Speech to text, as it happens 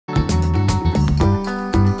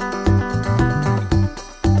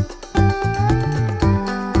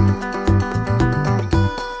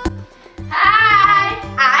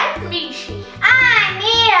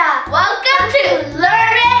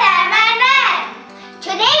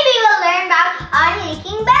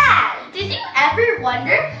ever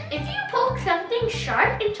wonder if you poke something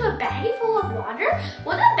sharp into a baggie full of water,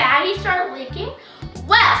 will the baggie start leaking?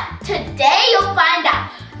 Well, today you'll find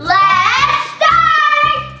out. Let's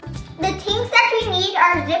start! The things that we need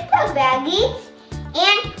are Ziploc baggies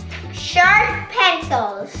and sharp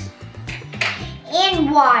pencils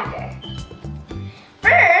and water.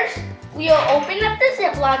 First, we'll open up the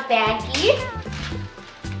Ziploc baggie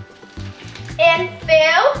and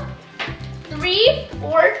fill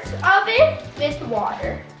 3/4 of it with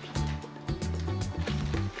water.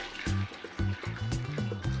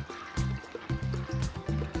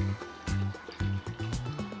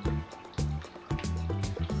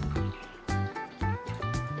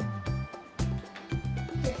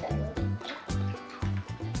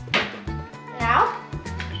 Now,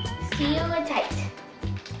 seal it tight.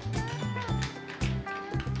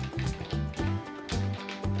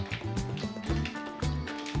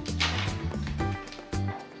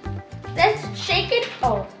 Let's shake it.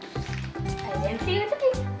 Oh, I didn't see it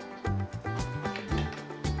tight.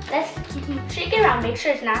 Let's shake it around, make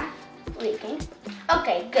sure it's not leaking.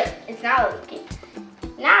 Okay, good, it's not leaking.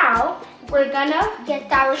 Now, we're gonna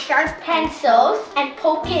get our sharp pencils and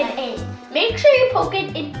poke it in. Make sure you poke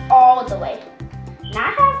it in all the way,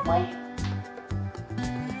 not halfway.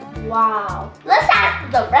 Wow. Let's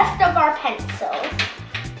add the rest of our pencils.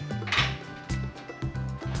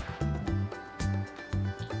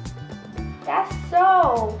 That's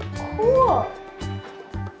so cool.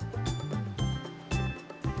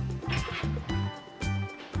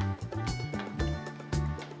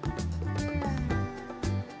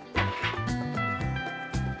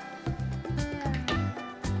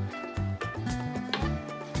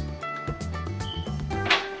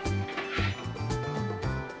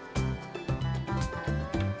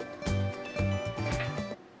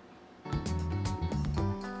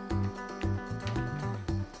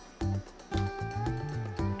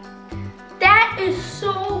 That is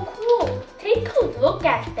so cool. Take a look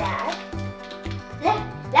at that.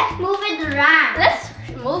 Let's move it around. Let's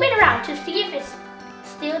move it around to see if it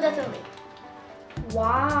still doesn't leak.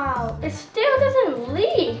 Wow, it still doesn't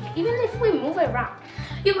leak, even if we move it around.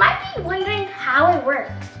 You might be wondering how it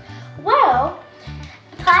works. Well,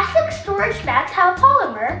 plastic storage bags have a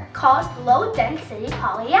polymer called low-density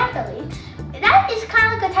polyethylene. That is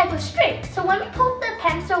kind of like a type of string. So when we put the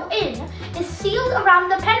pencil in, it's sealed around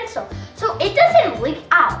the pencil, so it doesn't leak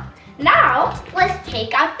out. Now, let's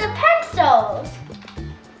take out the pencils.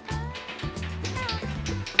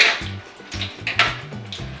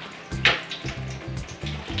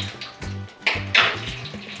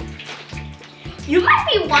 You might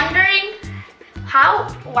be wondering,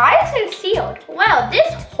 why isn't it sealed? Well,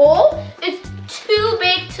 this hole is too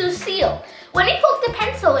big to seal. When you poke the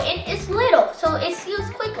pencil in, it's little, so it seals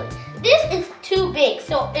quickly. This is too big,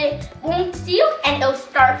 so it won't seal and it'll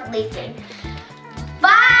start leaking.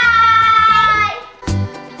 Bye!